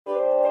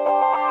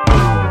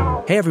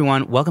Hey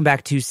everyone, welcome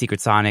back to Secret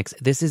Sonics.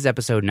 This is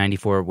episode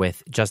 94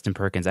 with Justin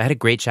Perkins. I had a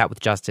great chat with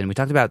Justin. We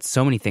talked about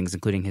so many things,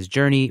 including his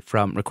journey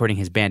from recording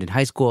his band in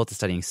high school to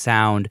studying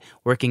sound,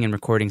 working in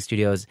recording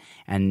studios,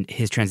 and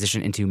his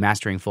transition into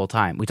mastering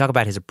full-time. We talk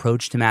about his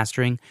approach to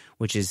mastering,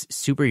 which is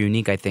super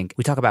unique, I think.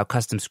 We talk about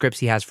custom scripts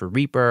he has for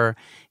Reaper,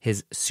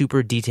 his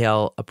super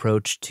detailed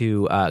approach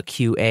to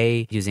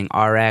QA using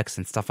RX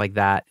and stuff like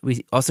that.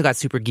 We also got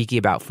super geeky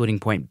about floating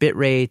point bit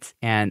rates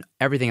and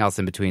everything else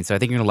in between. So I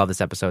think you're going to love this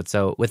episode.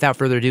 So without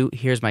further ado,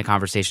 here's my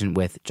conversation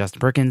with Justin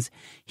Perkins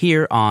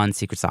here on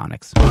Secret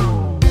Sonics.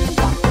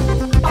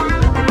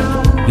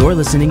 You're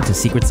listening to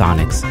Secret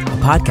Sonics,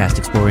 a podcast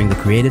exploring the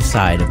creative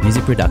side of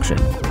music production.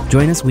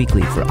 Join us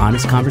weekly for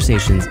honest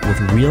conversations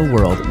with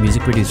real-world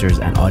music producers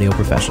and audio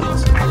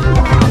professionals.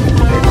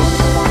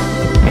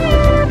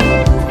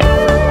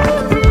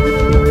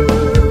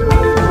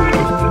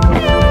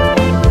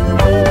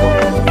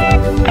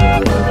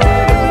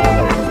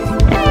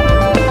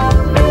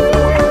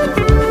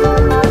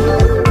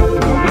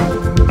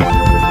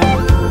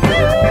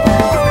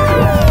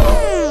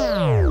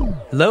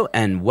 Hello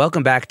and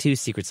welcome back to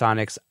Secret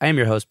Sonics. I am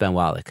your host, Ben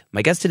Wallach.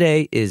 My guest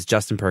today is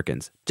Justin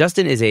Perkins.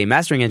 Justin is a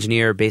mastering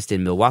engineer based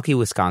in Milwaukee,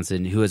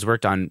 Wisconsin, who has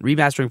worked on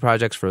remastering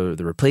projects for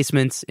The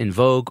Replacements, In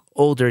Vogue,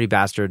 Old Dirty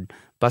Bastard,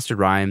 Busted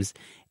Rhymes,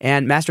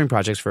 and mastering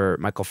projects for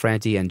Michael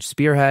Franti and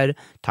Spearhead,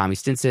 Tommy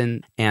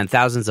Stinson, and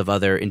thousands of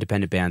other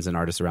independent bands and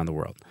artists around the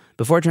world.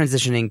 Before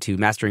transitioning to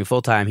mastering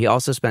full-time, he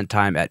also spent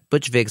time at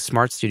Butch Vig's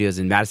Smart Studios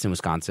in Madison,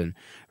 Wisconsin,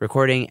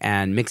 recording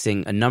and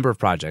mixing a number of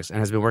projects, and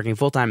has been working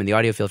full-time in the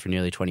audio field for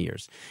nearly 20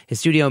 years. His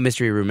studio,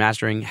 Mystery Room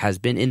Mastering, has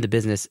been in the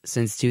business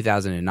since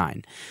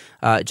 2009.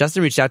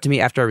 Justin reached out to me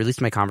after I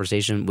released my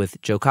conversation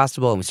with Joe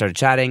Costable, and we started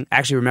chatting. I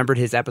actually remembered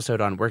his episode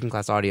on Working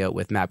Class Audio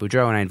with Matt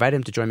Boudreau, and I invited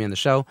him to join me on the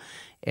show,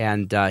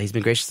 and he's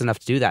been gracious enough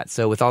to do that.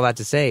 So with all that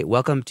to say,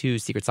 welcome to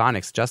Secret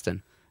Sonics,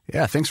 Justin.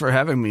 Yeah, thanks for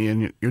having me,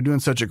 and you're doing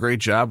such a great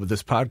job with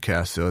this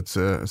podcast, so it's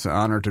an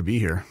honor to be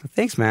here.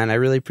 Thanks, man. I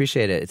really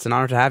appreciate it. It's an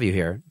honor to have you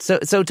here.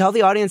 So tell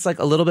the audience like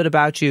a little bit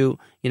about you.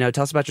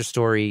 Tell us about your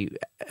story.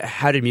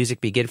 How did music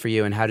begin for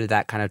you, and how did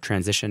that kind of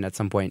transition at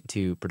some point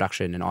to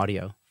production and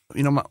audio?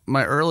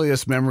 My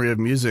earliest memory of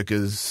music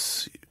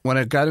is when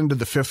I got into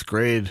the fifth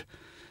grade.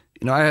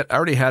 I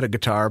already had a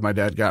guitar. My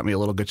dad got me a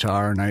little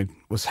guitar, and I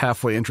was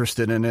halfway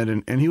interested in it.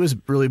 And he was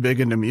really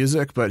big into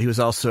music, but he was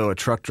also a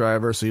truck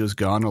driver, so he was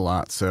gone a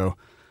lot. So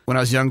when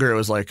I was younger, it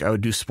was like I would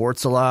do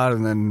sports a lot.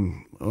 And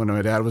then when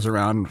my dad was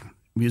around,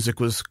 music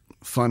was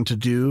fun to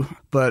do.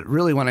 But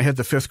really, when I hit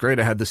the fifth grade,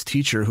 I had this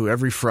teacher who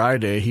every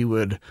Friday he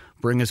would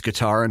bring his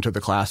guitar into the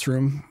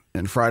classroom.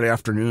 And Friday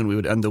afternoon, we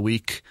would end the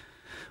week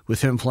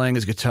with him playing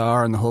his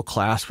guitar, and the whole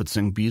class would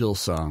sing Beatles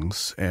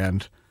songs.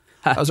 And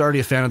I was already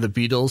a fan of the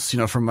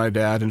Beatles, from my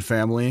dad and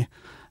family.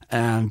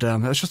 And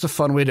it was just a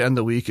fun way to end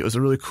the week. It was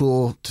really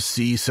cool to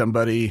see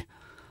somebody,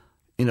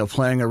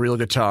 playing a real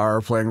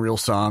guitar, playing real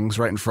songs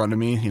right in front of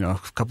me, a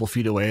couple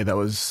feet away. That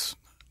was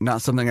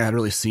not something I had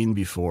really seen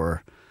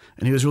before.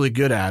 And he was really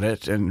good at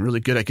it and really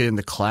good at getting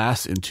the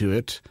class into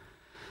it.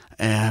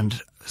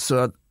 And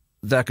so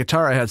that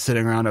guitar I had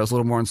sitting around, I was a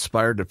little more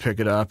inspired to pick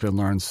it up and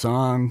learn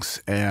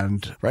songs.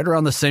 And right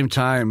around the same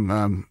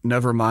time,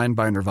 Nevermind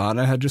by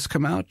Nirvana had just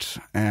come out.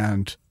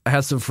 And I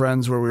had some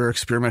friends where we were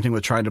experimenting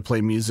with trying to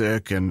play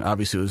music, and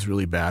obviously it was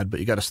really bad,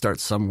 but you got to start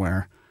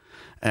somewhere.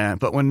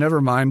 But when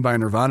Nevermind by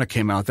Nirvana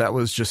came out, that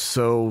was just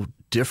so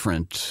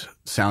different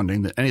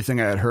sounding than anything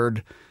I had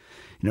heard.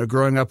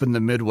 Growing up in the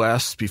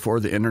Midwest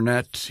before the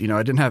internet, I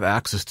didn't have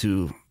access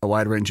to a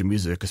wide range of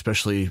music,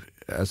 especially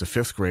as a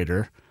fifth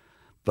grader.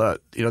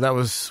 But, that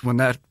was when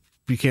that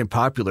became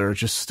popular, it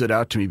just stood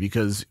out to me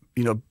because,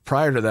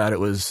 prior to that, it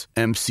was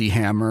MC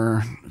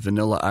Hammer,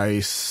 Vanilla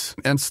Ice,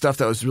 and stuff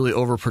that was really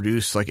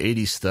overproduced, like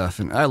 80s stuff.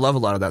 And I love a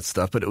lot of that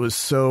stuff, but it was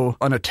so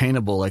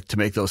unattainable, like to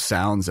make those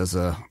sounds as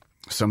a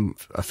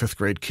fifth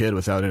grade kid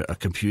without a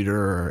computer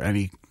or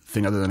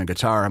anything other than a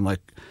guitar. I'm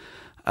like,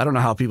 I don't know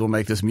how people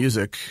make this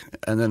music.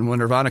 And then when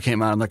Nirvana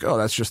came out, I'm like, oh,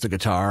 that's just a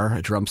guitar,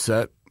 a drum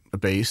set, a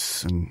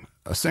bass, and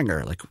a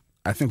singer. Like,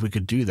 I think we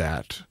could do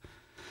that.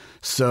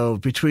 So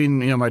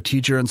between, my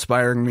teacher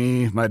inspiring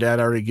me, my dad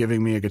already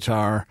giving me a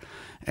guitar,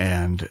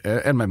 and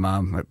my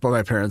mom, both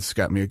my parents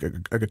got me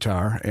a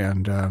guitar.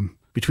 And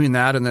between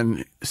that and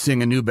then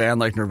seeing a new band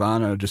like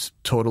Nirvana just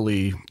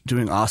totally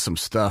doing awesome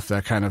stuff,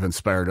 that kind of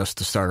inspired us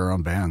to start our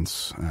own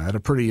bands at a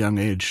pretty young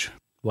age.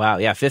 Wow.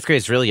 Yeah. Fifth grade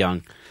is really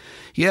young.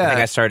 Yeah. I think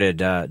I started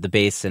the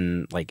bass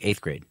in like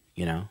eighth grade,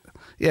 Yeah,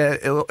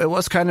 it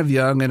was kind of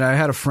young. And I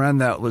had a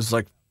friend that was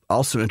like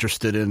also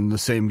interested in the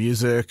same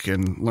music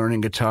and learning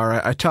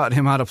guitar. I taught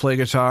him how to play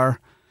guitar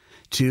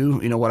too,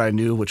 what I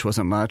knew, which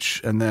wasn't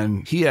much. And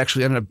then he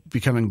actually ended up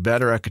becoming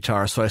better at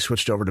guitar, so I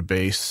switched over to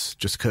bass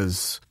just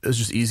because it was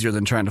just easier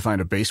than trying to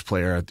find a bass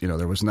player.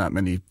 There wasn't that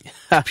many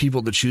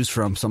people to choose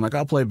from. So I'm like,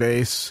 I'll play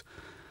bass.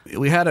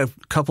 We had a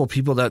couple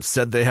people that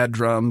said they had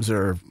drums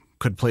or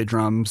could play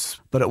drums.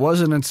 But it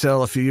wasn't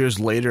until a few years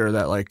later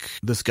that like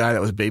this guy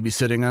that was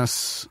babysitting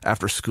us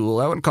after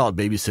school, I wouldn't call it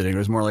babysitting, it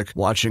was more like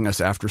watching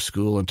us after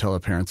school until our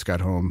parents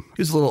got home.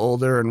 He was a little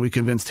older and we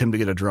convinced him to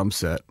get a drum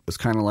set. It was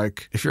kind of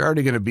like, if you're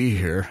already going to be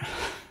here,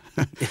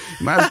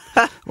 why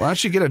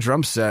don't you get a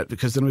drum set,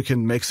 because then we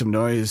can make some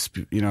noise,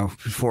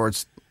 before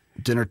it's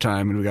dinner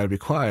time and we got to be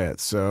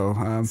quiet.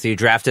 So you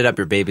drafted up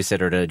your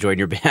babysitter to join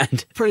your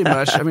band. Pretty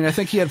much. I mean, I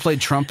think he had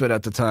played trumpet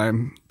at the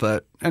time.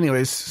 But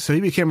anyways, so he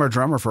became our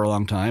drummer for a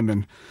long time.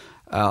 And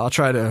I'll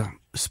try to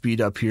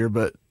speed up here.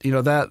 But,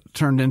 that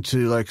turned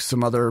into like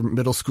some other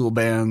middle school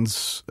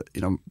bands,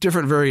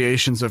 different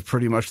variations of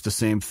pretty much the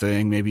same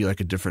thing, maybe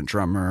like a different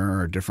drummer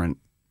or a different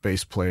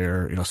bass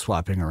player,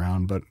 swapping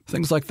around, but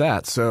things like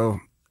that. So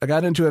I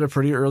got into it at a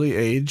pretty early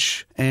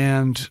age,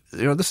 and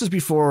this is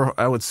before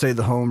I would say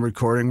the home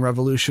recording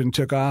revolution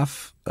took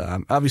off.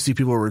 Obviously,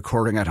 people were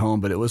recording at home,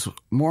 but it was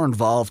more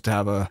involved to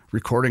have a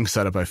recording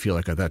setup. I feel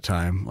like at that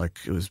time, like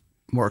it was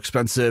more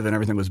expensive and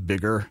everything was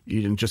bigger.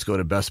 You didn't just go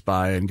to Best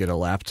Buy and get a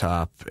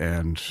laptop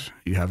and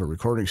you have a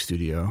recording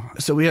studio.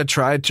 So we had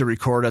tried to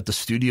record at the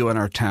studio in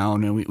our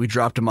town, and we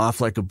dropped them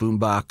off like a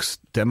boombox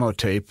demo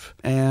tape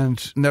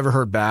and never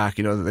heard back.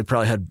 They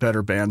probably had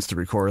better bands to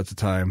record at the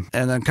time.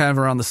 And then kind of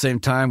around the same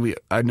time,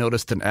 I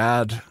noticed an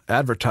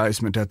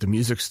advertisement at the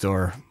music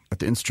store, at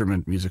the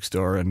instrument music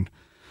store, and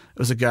it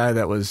was a guy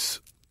that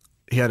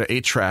he had an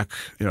 8-track,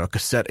 a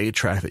cassette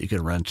 8-track that you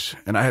could rent.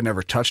 And I had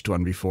never touched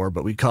one before,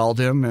 but we called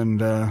him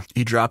and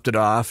he dropped it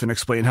off and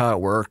explained how it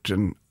worked.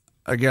 And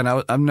again,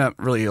 I'm not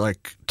really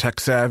like tech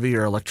savvy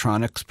or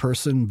electronics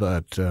person,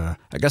 but I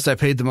guess I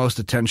paid the most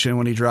attention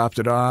when he dropped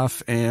it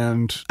off.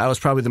 And I was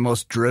probably the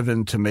most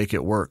driven to make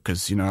it work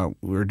because, we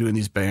were doing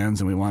these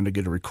bands and we wanted to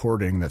get a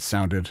recording that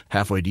sounded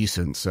halfway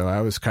decent. So I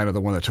was kind of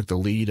the one that took the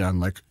lead on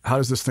like, how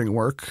does this thing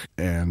work?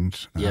 And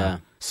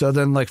so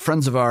then like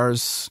friends of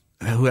ours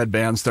who had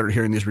bands started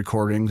hearing these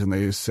recordings and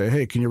they say,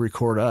 hey, can you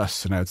record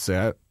us? And I'd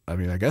say, I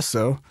guess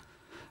so.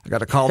 I got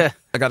to call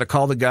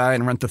the guy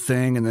and rent the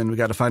thing, and then we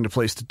got to find a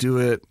place to do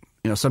it.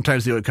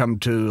 Sometimes they would come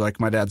to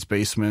like my dad's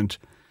basement.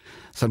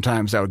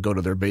 Sometimes I would go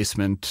to their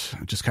basement.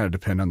 It just kind of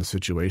depend on the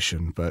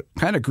situation, but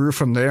kind of grew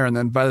from there. And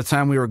then by the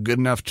time we were good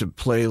enough to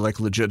play like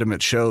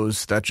legitimate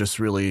shows, that just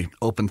really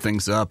opened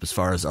things up as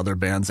far as other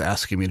bands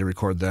asking me to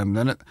record them.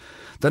 Then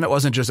it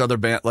wasn't just other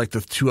band, like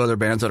the 2 other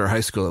bands at our high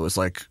school. It was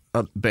like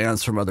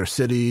bands from other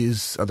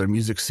cities, other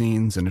music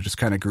scenes, and it just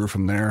kind of grew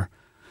from there.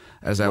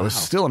 As I was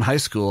still in high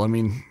school, I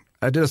mean,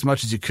 I did as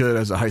much as you could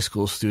as a high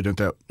school student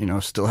that,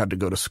 still had to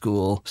go to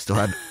school,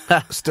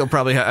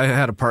 I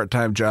had a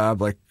part-time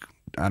job, like,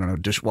 I don't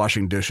know,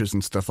 washing dishes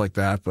and stuff like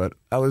that. But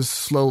I was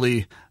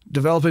slowly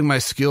developing my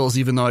skills,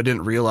 even though I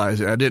didn't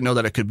realize it. I didn't know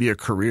that it could be a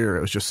career.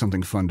 It was just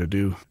something fun to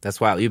do. That's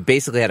wild. You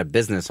basically had a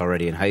business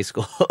already in high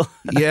school.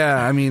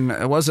 Yeah. I mean,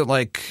 it wasn't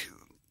like,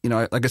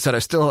 like I said, I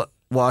still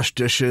washed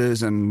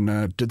dishes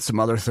and did some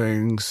other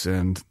things.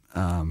 And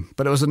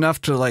but it was enough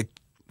to like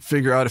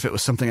figure out if it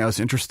was something I was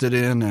interested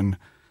in and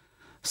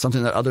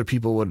something that other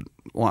people would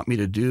want me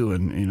to do.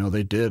 And,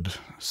 they did.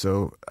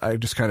 So I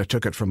just kind of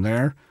took it from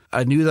there.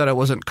 I knew that I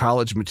wasn't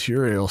college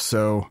material,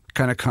 so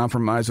kind of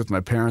compromised with my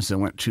parents and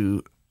went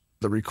to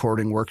the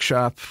recording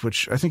workshop,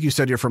 which I think you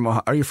said you're from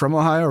Ohio. Are you from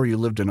Ohio or you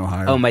lived in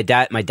Ohio? Oh, my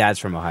dad's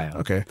from Ohio.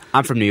 Okay.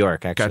 I'm from New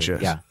York, actually. Gotcha.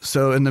 Yeah.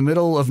 So in the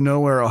middle of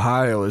nowhere,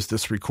 Ohio is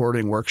this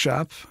recording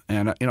workshop.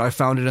 And, I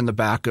found it in the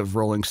back of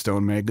Rolling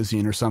Stone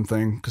magazine or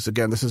something. Because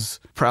again, this is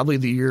probably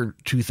the year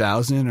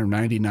 2000 or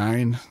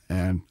 99.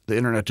 And the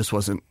internet just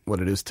wasn't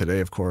what it is today,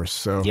 of course.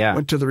 So I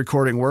went to the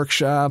recording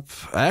workshop.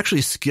 I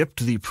actually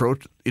skipped the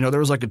there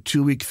was like a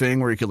 2-week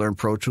thing where you could learn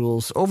Pro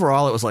Tools.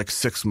 Overall, it was like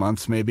 6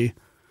 months maybe.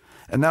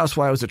 And that's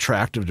why it was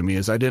attractive to me,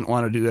 is I didn't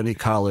want to do any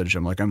college.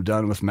 I'm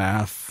done with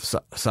math,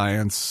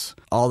 science,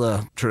 all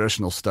the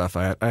traditional stuff.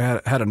 I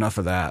had enough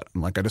of that.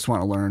 I'm like, I just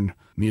want to learn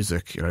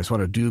music. I just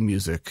want to do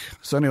music.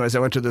 So anyways, I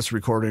went to this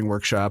recording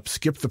workshop,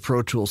 skipped the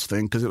Pro Tools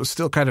thing because it was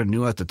still kind of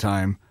new at the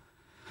time.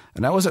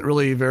 And I wasn't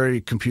really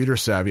very computer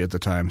savvy at the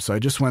time. So I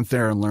just went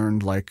there and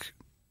learned like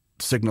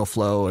signal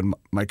flow and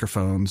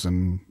microphones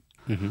and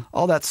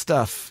all that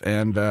stuff.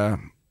 And,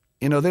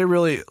 they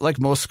really, like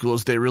most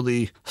schools, they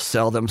really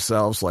sell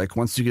themselves. Like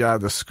once you get out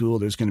of the school,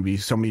 there's going to be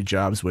so many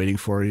jobs waiting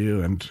for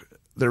you. And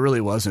there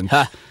really wasn't.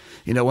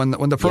 When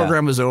the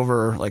program was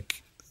over,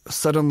 like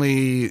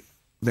suddenly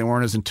they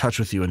weren't as in touch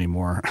with you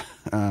anymore.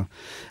 And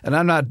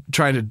I'm not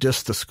trying to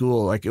diss the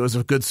school. Like it was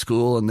a good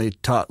school and they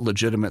taught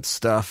legitimate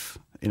stuff.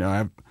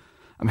 I'm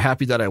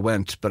happy that I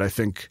went, but I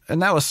think,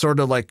 and that was sort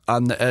of like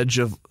on the edge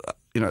of,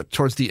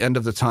 towards the end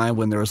of the time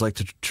when there was like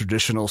the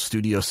traditional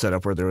studio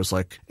setup where there was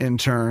like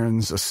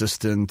interns,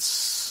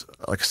 assistants,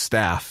 like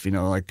staff,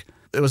 like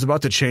it was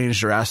about to change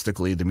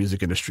drastically, the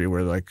music industry,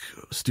 where like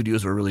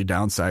studios were really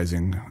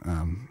downsizing.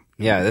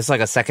 This is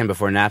like a second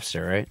before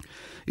Napster, right?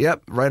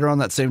 Yep, right around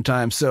that same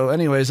time. So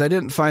anyways, I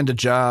didn't find a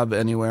job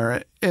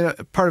anywhere.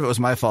 part of it was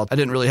my fault. I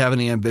didn't really have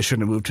any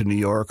ambition to move to New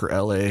York or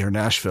LA or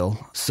Nashville.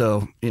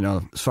 So,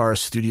 as far as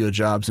studio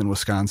jobs in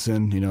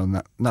Wisconsin,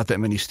 not that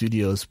many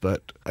studios,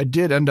 but I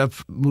did end up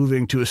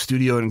moving to a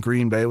studio in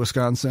Green Bay,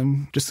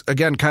 Wisconsin. Just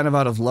again, kind of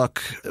out of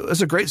luck. It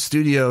was a great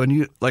studio.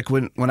 And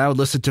when I would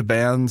listen to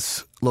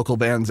local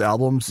bands'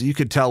 albums, you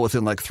could tell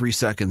within like 3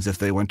 seconds if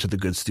they went to the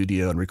good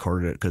studio and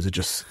recorded it, because it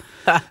just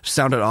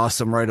sounded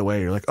awesome right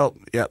away. You're like, oh,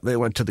 yeah, they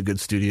went to the good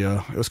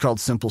studio. It was called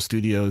Simple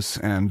Studios.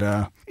 And,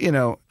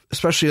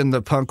 especially in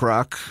the punk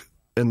rock,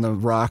 in the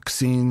rock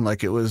scene,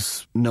 like it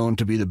was known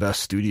to be the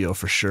best studio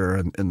for sure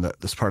in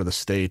this part of the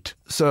state.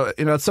 So,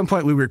 at some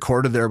point we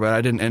recorded there, but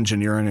I didn't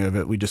engineer any of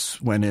it. We just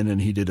went in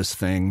and he did his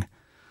thing.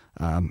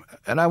 And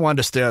I wanted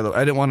to stay out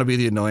I didn't want to be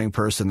the annoying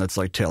person that's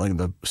like telling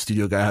the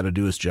studio guy how to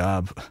do his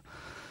job.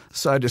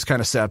 So I just kind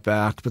of sat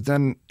back. But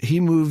then he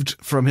moved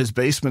from his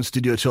basement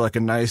studio to like a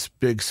nice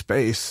big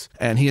space,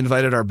 and he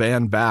invited our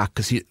band back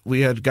because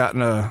we had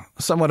gotten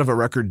somewhat of a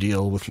record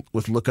deal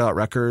with Lookout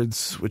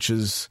Records, which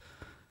is,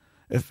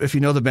 if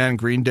you know the band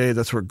Green Day,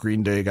 that's where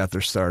Green Day got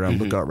their start on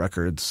Lookout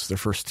Records, their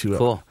first two.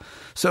 Cool.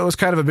 So it was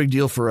kind of a big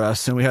deal for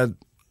us, and we had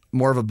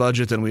more of a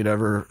budget than we'd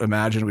ever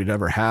imagined we'd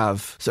ever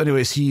have. So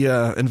anyways, he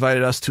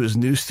invited us to his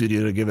new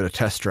studio to give it a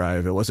test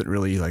drive. It wasn't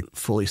really like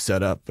fully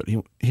set up, but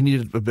he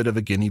needed a bit of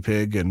a guinea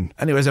pig. And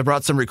anyways, I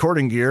brought some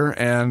recording gear,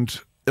 and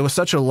it was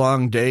such a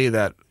long day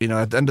that,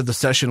 at the end of the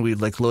session,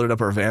 we'd like loaded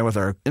up our van with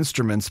our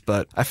instruments,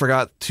 but I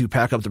forgot to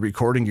pack up the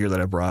recording gear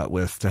that I brought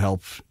to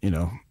help,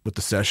 with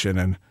the session.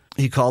 And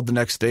he called the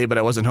next day, but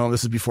I wasn't home.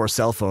 This is before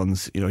cell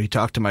phones. He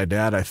talked to my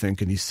dad, I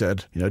think, and he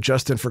said,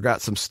 Justin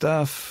forgot some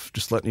stuff,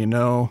 just letting you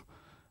know.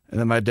 And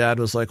then my dad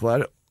was like,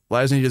 why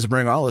doesn't he just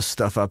bring all this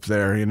stuff up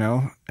there,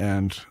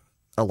 And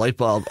a light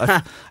bulb,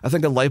 I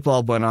think a light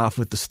bulb went off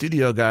with the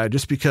studio guy,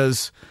 just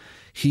because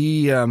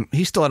he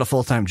still had a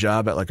full-time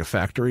job at like a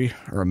factory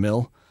or a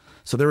mill.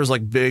 So there was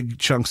like big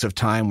chunks of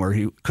time where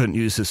he couldn't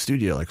use his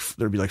studio. Like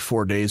there'd be like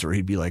 4 days where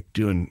he'd be like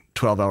doing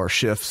 12-hour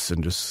shifts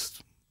and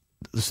just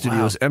the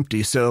studio was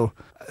empty. So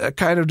it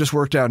kind of just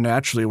worked out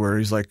naturally where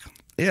he's like,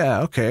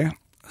 yeah, okay.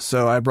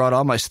 So I brought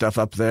all my stuff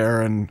up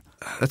there, and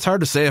it's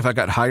hard to say if I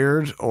got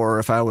hired or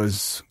if I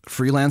was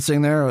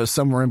freelancing there. I was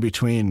somewhere in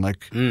between.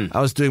 I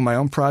was doing my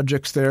own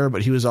projects there,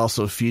 but he was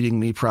also feeding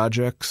me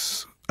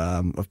projects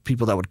of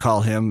people that would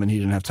call him and he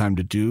didn't have time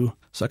to do.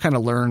 So I kind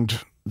of learned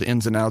the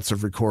ins and outs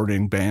of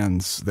recording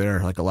bands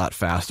there like a lot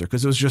faster,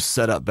 because it was just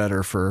set up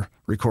better for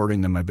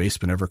recording than my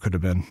basement ever could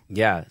have been.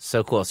 Yeah,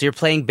 so cool. So you're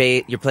playing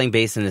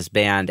bass in this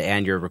band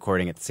and you're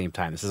recording at the same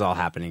time. This is all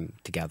happening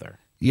together.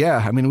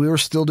 Yeah, I mean, we were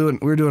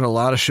doing a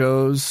lot of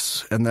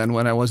shows, and then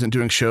when I wasn't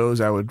doing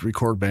shows, I would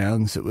record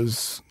bands. It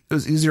was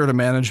easier to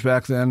manage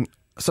back then.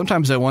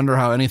 Sometimes I wonder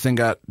how anything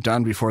got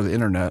done before the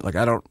internet. Like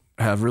I don't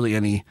have really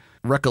any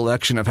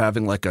recollection of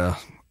having like a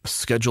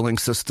scheduling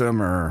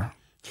system or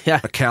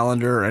a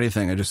calendar or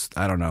anything.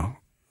 I don't know.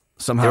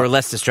 Somehow there were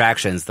less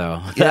distractions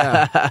though.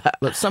 Yeah,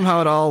 but somehow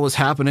it all was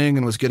happening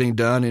and was getting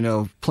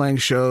done. Playing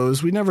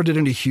shows. We never did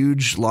any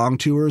huge long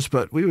tours,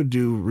 but we would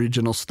do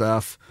regional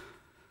stuff.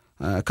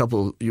 A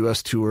couple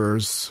U.S.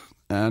 tours,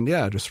 and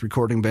just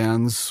recording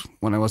bands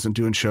when I wasn't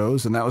doing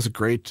shows, and that was a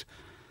great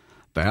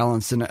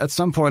balance. And at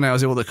some point, I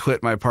was able to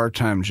quit my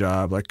part-time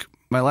job. Like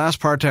my last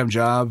part-time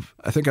job,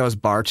 I think I was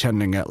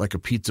bartending at like a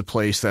pizza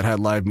place that had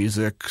live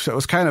music, so it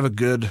was kind of a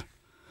good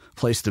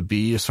place to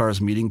be as far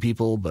as meeting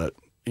people, but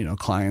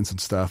clients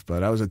and stuff.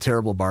 But I was a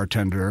terrible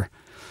bartender,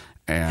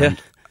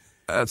 and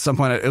at some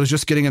point, it was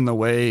just getting in the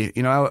way.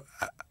 I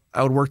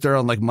would work there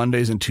on like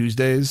Mondays and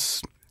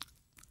Tuesdays,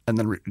 and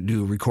then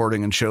do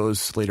recording and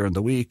shows later in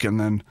the week. And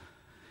then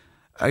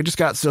I just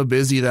got so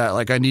busy that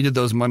like I needed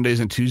those Mondays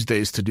and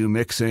Tuesdays to do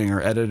mixing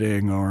or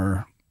editing,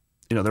 or,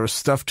 there was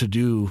stuff to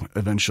do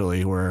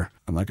eventually where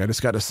I'm like,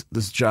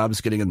 this job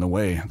is getting in the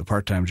way. The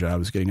part-time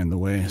job is getting in the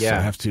way. Yeah. So I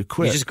have to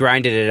quit. You just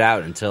grinded it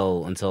out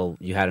until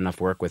you had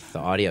enough work with the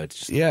audio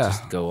to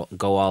just go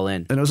all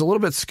in. And it was a little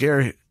bit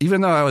scary.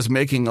 Even though I was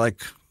making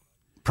like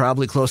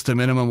probably close to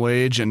minimum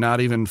wage and not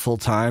even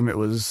full-time, it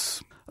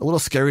was a little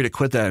scary to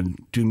quit that and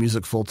do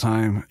music full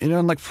time.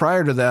 And like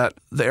prior to that,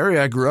 the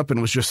area I grew up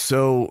in was just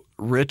so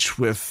rich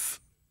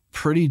with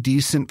pretty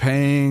decent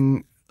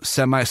paying,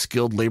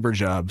 semi-skilled labor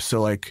jobs.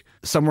 So like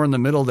somewhere in the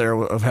middle there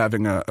of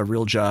having a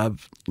real job,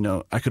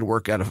 I could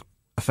work at a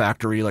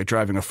factory, like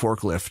driving a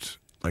forklift,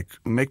 like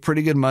make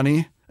pretty good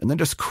money and then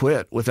just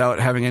quit without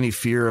having any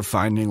fear of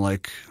finding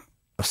like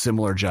a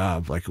similar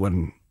job, like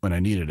when I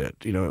needed it.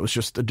 It was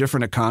just a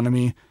different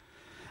economy.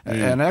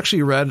 And I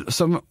actually read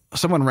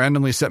someone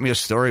randomly sent me a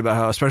story about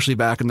how, especially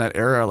back in that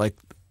era, like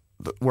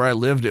where I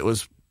lived, it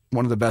was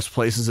one of the best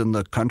places in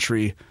the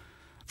country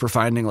for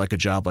finding like a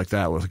job like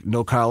that with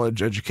no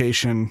college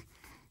education,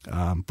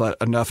 but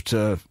enough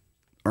to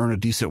earn a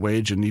decent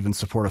wage and even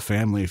support a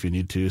family if you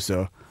need to.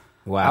 So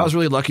wow. I was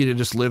really lucky to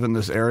just live in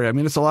this area. I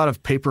mean, it's a lot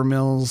of paper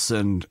mills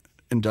and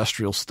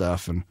industrial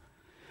stuff. And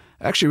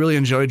I actually really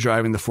enjoyed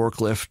driving the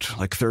forklift,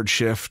 like third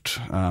shift,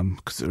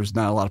 because there was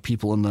not a lot of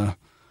people in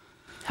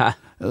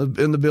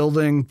the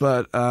building.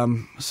 But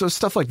so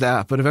stuff like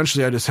that. But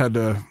eventually I just had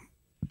to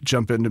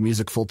jump into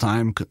music full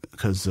time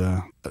because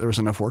there was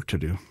enough work to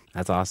do.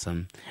 That's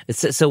awesome.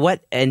 So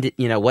what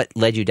what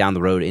led you down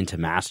the road into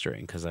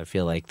mastering? Because I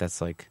feel like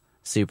that's like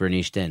super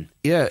niched in.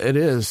 Yeah, it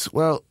is.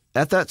 Well,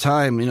 at that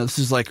time, this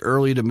is like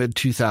early to mid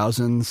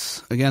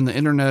 2000s. Again, the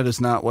internet is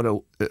not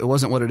it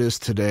wasn't what it is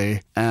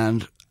today.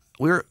 And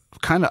we were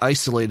kind of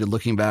isolated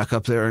looking back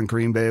up there in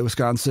Green Bay,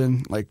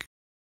 Wisconsin. Like